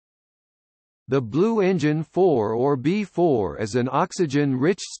The Blue Engine 4 or BE-4 is an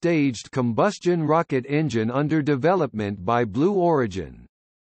oxygen-rich staged combustion rocket engine under development by Blue Origin.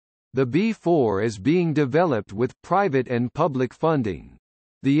 The BE-4 is being developed with private and public funding.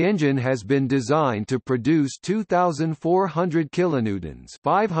 The engine has been designed to produce 2,400 kilonewtons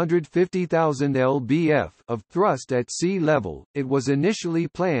 (550,000 lbf) of thrust at sea level. It was initially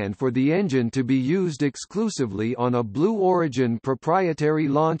planned for the engine to be used exclusively on a Blue Origin proprietary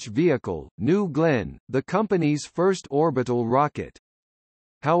launch vehicle, New Glenn, the company's first orbital rocket.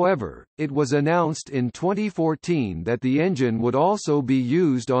 However, it was announced in 2014 that the engine would also be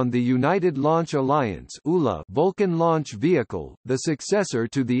used on the United Launch Alliance (ULA) Vulcan launch vehicle, the successor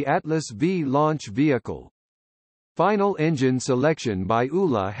to the Atlas V launch vehicle. Final engine selection by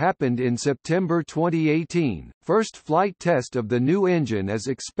ULA happened in September 2018. First flight test of the new engine is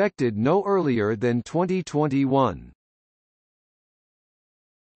expected no earlier than 2021.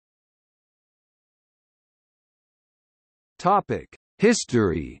 Topic: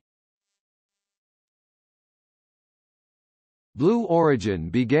 History. Blue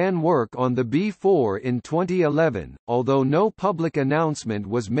Origin began work on the BE-4 in 2011, although no public announcement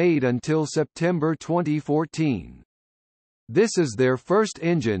was made until September 2014. This is their first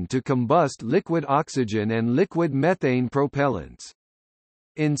engine to combust liquid oxygen and liquid methane propellants.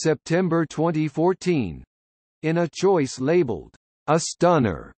 In September 2014, in a choice labeled, "A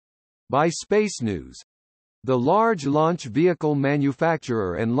Stunner," by Space News, the large launch vehicle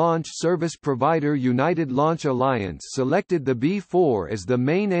manufacturer and launch service provider United Launch Alliance selected the BE-4 as the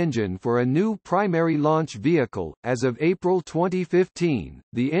main engine for a new primary launch vehicle. As of April 2015,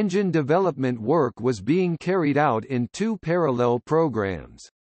 the engine development work was being carried out in two parallel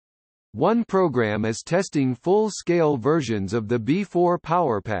programs. One program is testing full-scale versions of the BE-4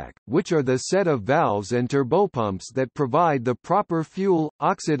 powerpack, which are the set of valves and turbopumps that provide the proper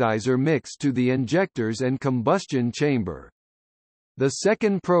fuel-oxidizer mix to the injectors and combustion chamber. The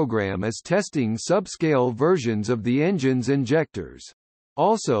second program is testing subscale versions of the engine's injectors.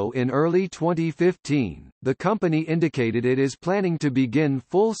 Also in early 2015, the company indicated it is planning to begin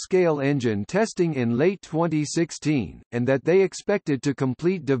full-scale engine testing in late 2016, and that they expected to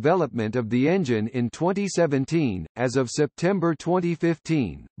complete development of the engine in 2017. As of September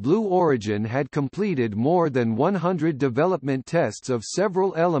 2015, Blue Origin had completed more than 100 development tests of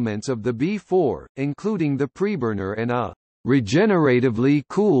several elements of the BE-4, including the preburner and a regeneratively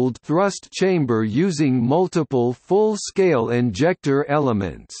cooled thrust chamber using multiple full-scale injector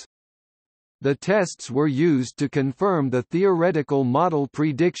elements. The tests were used to confirm the theoretical model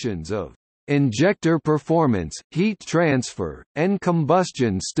predictions of injector performance, heat transfer, and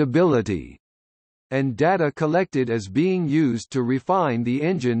combustion stability, and data collected is being used to refine the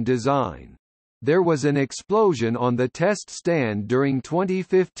engine design. There was an explosion on the test stand during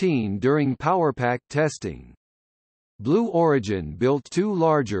 2015 during powerpack testing. Blue Origin built two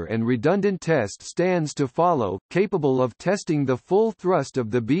larger and redundant test stands to follow, capable of testing the full thrust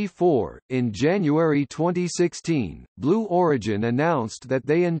of the BE-4. In January 2016, Blue Origin announced that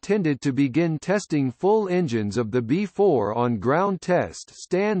they intended to begin testing full engines of the BE-4 on ground test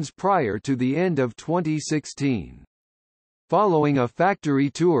stands prior to the end of 2016. Following a factory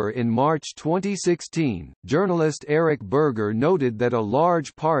tour in March 2016, journalist Eric Berger noted that a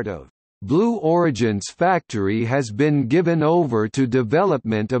large part of Blue Origin's factory has been given over to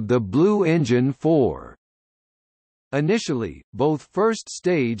development of the Blue Engine 4. Initially, both first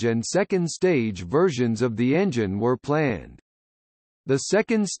stage and second stage versions of the engine were planned. The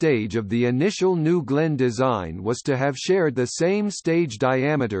second stage of the initial New Glenn design was to have shared the same stage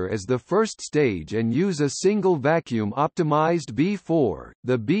diameter as the first stage and use a single vacuum-optimized BE-4,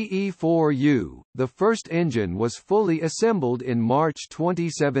 the BE-4U. The first engine was fully assembled in March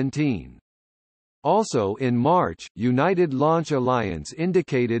 2017. Also in March, United Launch Alliance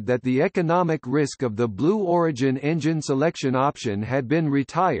indicated that the economic risk of the Blue Origin engine selection option had been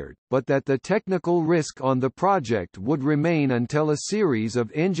retired, but that the technical risk on the project would remain until a series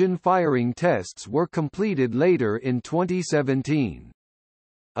of engine firing tests were completed later in 2017.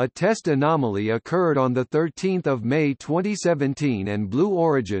 A test anomaly occurred on 13 May 2017 and Blue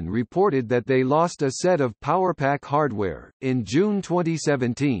Origin reported that they lost a set of powerpack hardware. In June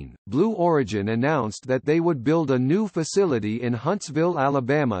 2017, Blue Origin announced that they would build a new facility in Huntsville,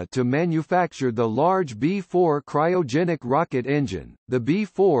 Alabama to manufacture the large BE-4 cryogenic rocket engine. The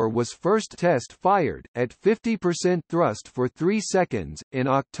BE-4 was first test fired, at 50% thrust for 3 seconds, in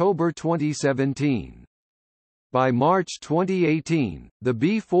October 2017. By March 2018, the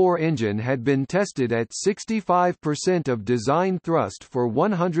BE-4 engine had been tested at 65% of design thrust for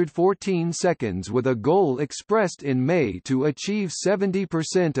 114 seconds, with a goal expressed in May to achieve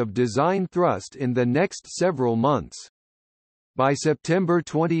 70% of design thrust in the next several months. By September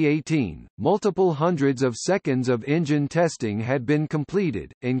 2018, multiple hundreds of seconds of engine testing had been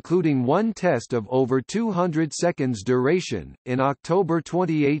completed, including one test of over 200 seconds duration. In October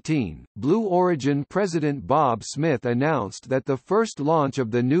 2018, Blue Origin President Bob Smith announced that the first launch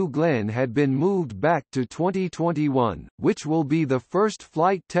of the New Glenn had been moved back to 2021, which will be the first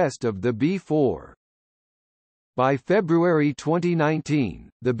flight test of the BE-4. By February 2019,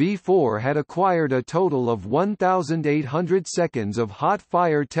 the BE-4 had acquired a total of 1,800 seconds of hot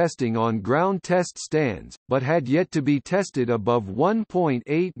fire testing on ground test stands, but had yet to be tested above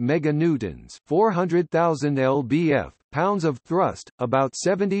 1.8 meganewtons, 400,000 lbf, pounds of thrust, about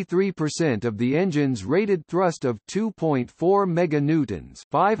 73% of the engine's rated thrust of 2.4 meganewtons,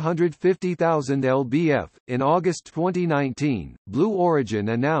 550,000 lbf. In August 2019, Blue Origin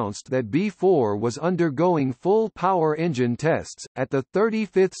announced that BE-4 was undergoing full power engine tests. At the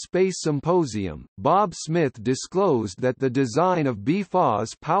 35th Space Symposium, Bob Smith disclosed that the design of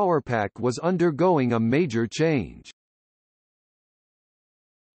BE-4's power pack was undergoing a major change.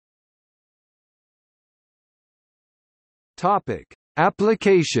 Topic: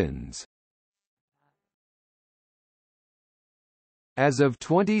 Applications. As of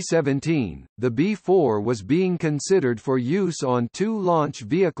 2017, the BE-4 was being considered for use on 2 launch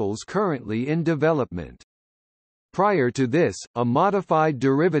vehicles currently in development. Prior to this, a modified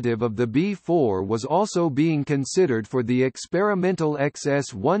derivative of the BE-4 was also being considered for the experimental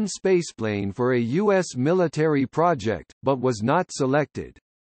XS-1 spaceplane for a U.S. military project, but was not selected.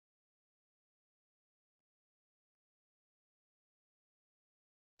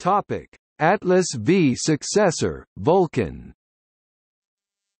 Topic: Atlas V successor, Vulcan.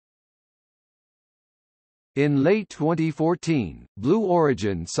 In late 2014, Blue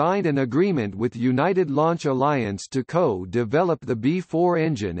Origin signed an agreement with United Launch Alliance to co-develop the BE-4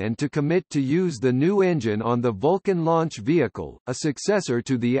 engine and to commit to use the new engine on the Vulcan launch vehicle, a successor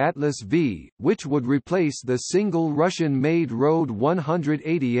to the Atlas V, which would replace the single Russian-made Rode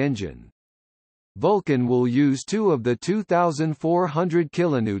 180 engine. Vulcan will use 2 of the 2,400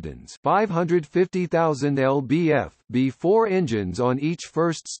 kilonewtons (550,000 lbf) BE-4 engines on each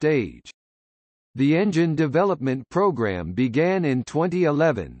first stage. The engine development program began in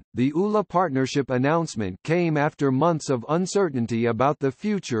 2011. The ULA partnership announcement came after months of uncertainty about the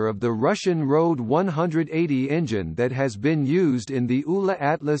future of the Russian Rode 180 engine that has been used in the ULA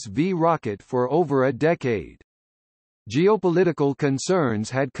Atlas V rocket for over a decade. Geopolitical concerns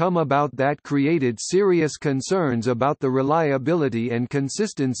had come about that created serious concerns about the reliability and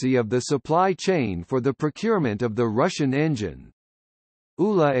consistency of the supply chain for the procurement of the Russian engine.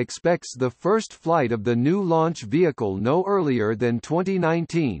 ULA expects the first flight of the new launch vehicle no earlier than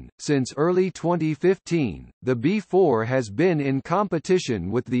 2019. Since early 2015, the BE-4 has been in competition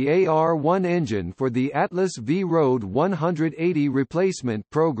with the AR-1 engine for the Atlas V Rode 180 replacement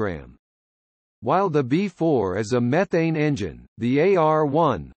program. While the BE-4 is a methane engine, the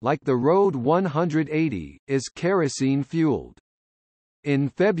AR-1, like the Rode 180, is kerosene-fueled. In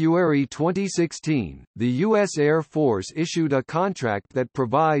February 2016, the U.S. Air Force issued a contract that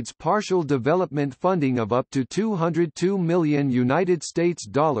provides partial development funding of up to $202 million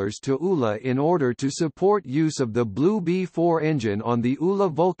to ULA in order to support use of the Blue BE-4 engine on the ULA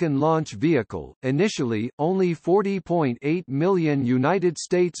Vulcan launch vehicle. Initially, only $40.8 million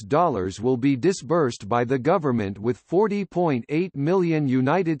will be disbursed by the government, with $40.8 million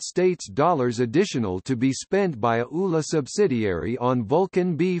additional to be spent by a ULA subsidiary on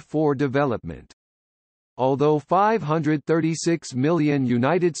Vulcan BE-4 development. Although $536 million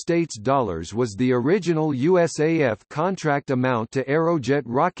was the original USAF contract amount to Aerojet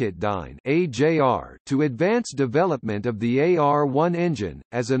Rocketdyne (AJR) to advance development of the AR-1 engine,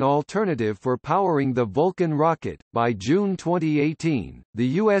 as an alternative for powering the Vulcan rocket, by June 2018,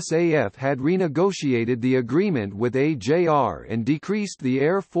 the USAF had renegotiated the agreement with AJR and decreased the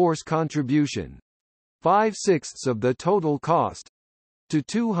Air Force contribution, 5/6 of the total cost, to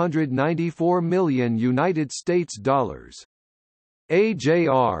 $294 million.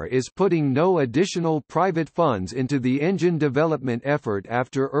 AJR is putting no additional private funds into the engine development effort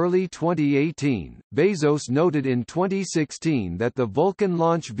after early 2018. Bezos noted in 2016 that the Vulcan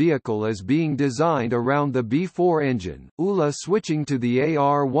launch vehicle is being designed around the BE-4 engine. ULA switching to the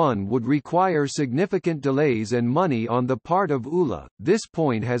AR-1 would require significant delays and money on the part of ULA. This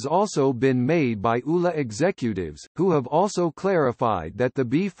point has also been made by ULA executives, who have also clarified that the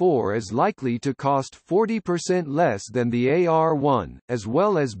BE-4 is likely to cost 40% less than the AR-1, as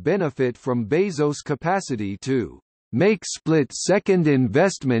well as benefit from Bezos' capacity to make split-second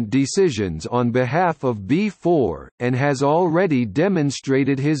investment decisions on behalf of BE-4, and has already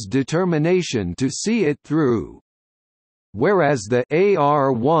demonstrated his determination to see it through. Whereas the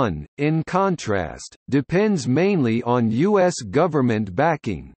AR-1, in contrast, depends mainly on U.S. government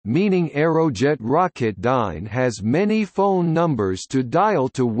backing, meaning Aerojet Rocketdyne has many phone numbers to dial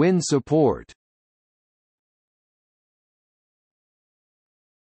to win support.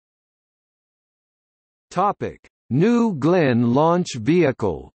 New Glenn launch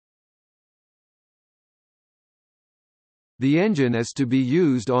vehicle. The engine is to be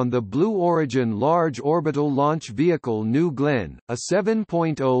used on the Blue Origin Large Orbital Launch Vehicle New Glenn, a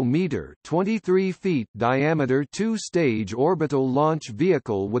 7.0-meter (23 feet) diameter two-stage orbital launch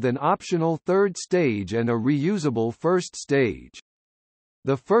vehicle with an optional third stage and a reusable first stage.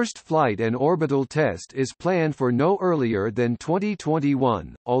 The first flight and orbital test is planned for no earlier than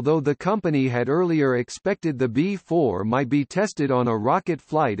 2021, although the company had earlier expected the BE-4 might be tested on a rocket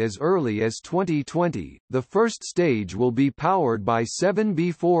flight as early as 2020. The first stage will be powered by 7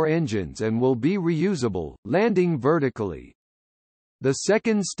 BE-4 engines and will be reusable, landing vertically. The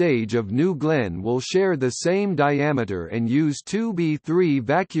second stage of New Glenn will share the same diameter and use 2 BE-3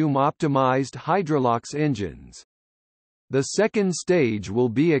 vacuum-optimized Hydrolox engines. The second stage will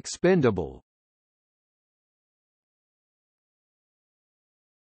be expendable.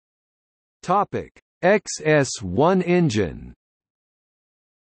 Topic: XS-1 engine.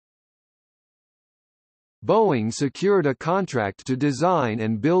 Boeing secured a contract to design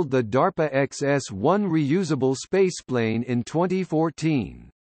and build the DARPA XS-1 reusable spaceplane in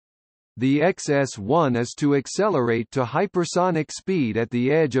 2014. The XS-1 is to accelerate to hypersonic speed at the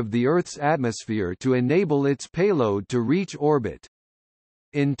edge of the Earth's atmosphere to enable its payload to reach orbit.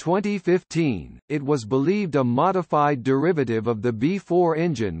 In 2015, it was believed a modified derivative of the BE-4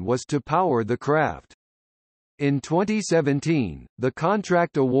 engine was to power the craft. In 2017, the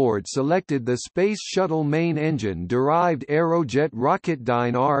contract award selected the Space Shuttle main engine-derived Aerojet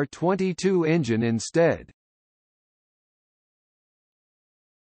Rocketdyne R-22 engine instead.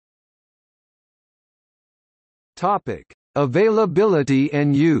 Topic: Availability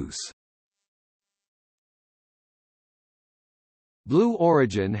and use. Blue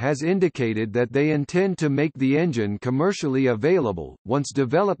Origin has indicated that they intend to make the engine commercially available, once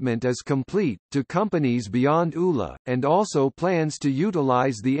development is complete, to companies beyond ULA, and also plans to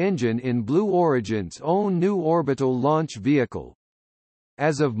utilize the engine in Blue Origin's own new orbital launch vehicle.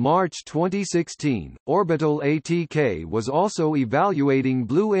 As of March 2016, Orbital ATK was also evaluating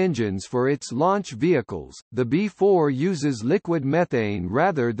Blue engines for its launch vehicles. The BE-4 uses liquid methane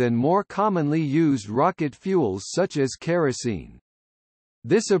rather than more commonly used rocket fuels such as kerosene.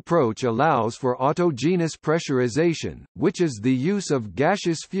 This approach allows for autogenous pressurization, which is the use of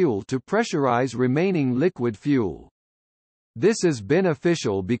gaseous fuel to pressurize remaining liquid fuel. This is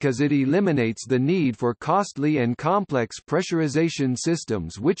beneficial because it eliminates the need for costly and complex pressurization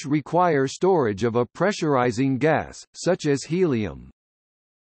systems which require storage of a pressurizing gas, such as helium.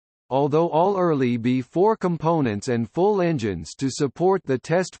 Although all early BE-4 components and full engines to support the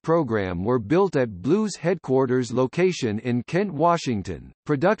test program were built at Blue's headquarters location in Kent, Washington,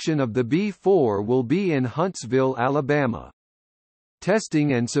 production of the BE-4 will be in Huntsville, Alabama.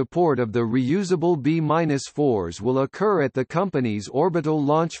 Testing and support of the reusable BE-4s will occur at the company's orbital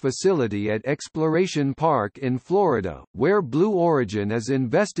launch facility at Exploration Park in Florida, where Blue Origin is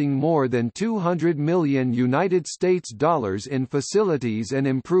investing more than $200 million in facilities and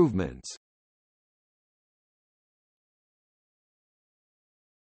improvements.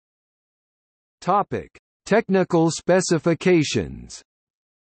 Topic: Technical specifications.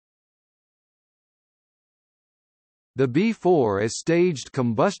 The BE-4 is staged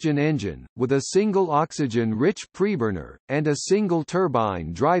combustion engine, with a single oxygen-rich preburner, and a single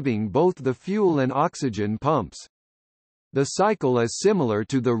turbine driving both the fuel and oxygen pumps. The cycle is similar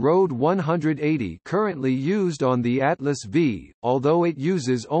to the Rode 180 currently used on the Atlas V, although it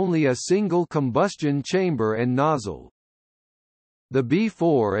uses only a single combustion chamber and nozzle. The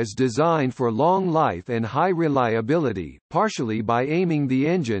BE-4 is designed for long life and high reliability, partially by aiming the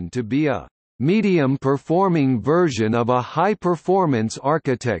engine to be a medium-performing version of a high-performance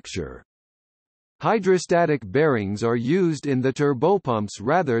architecture. Hydrostatic bearings are used in the turbopumps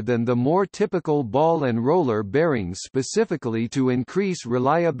rather than the more typical ball and roller bearings, specifically to increase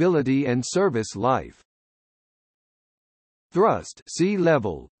reliability and service life. Thrust sea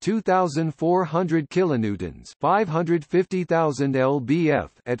level 2400 kilonewtons, 550,000 lbf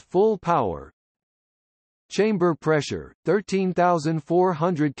at full power. Chamber pressure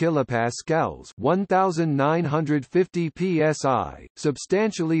 13,400 kilopascals, 1,950 psi,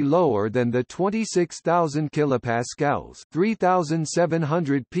 substantially lower than the 26,000 kilopascals,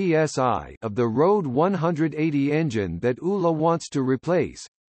 3,700 psi of the Road 180 engine that ULA wants to replace.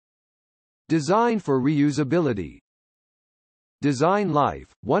 Designed for reusability. Design life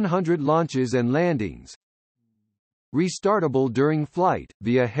 100 launches and landings. Restartable during flight,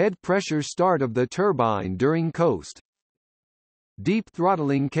 via head pressure start of the turbine during coast. Deep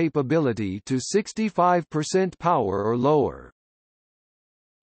throttling capability to 65% power or lower.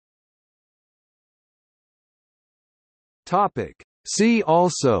 Topic. See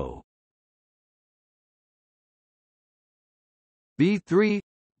also: B-3,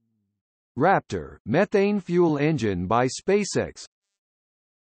 Raptor methane fuel engine by SpaceX,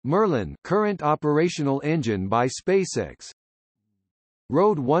 Merlin current operational engine by SpaceX,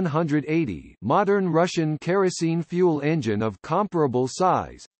 Road 180 modern Russian kerosene fuel engine of comparable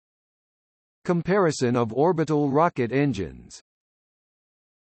size. Comparison of orbital rocket engines.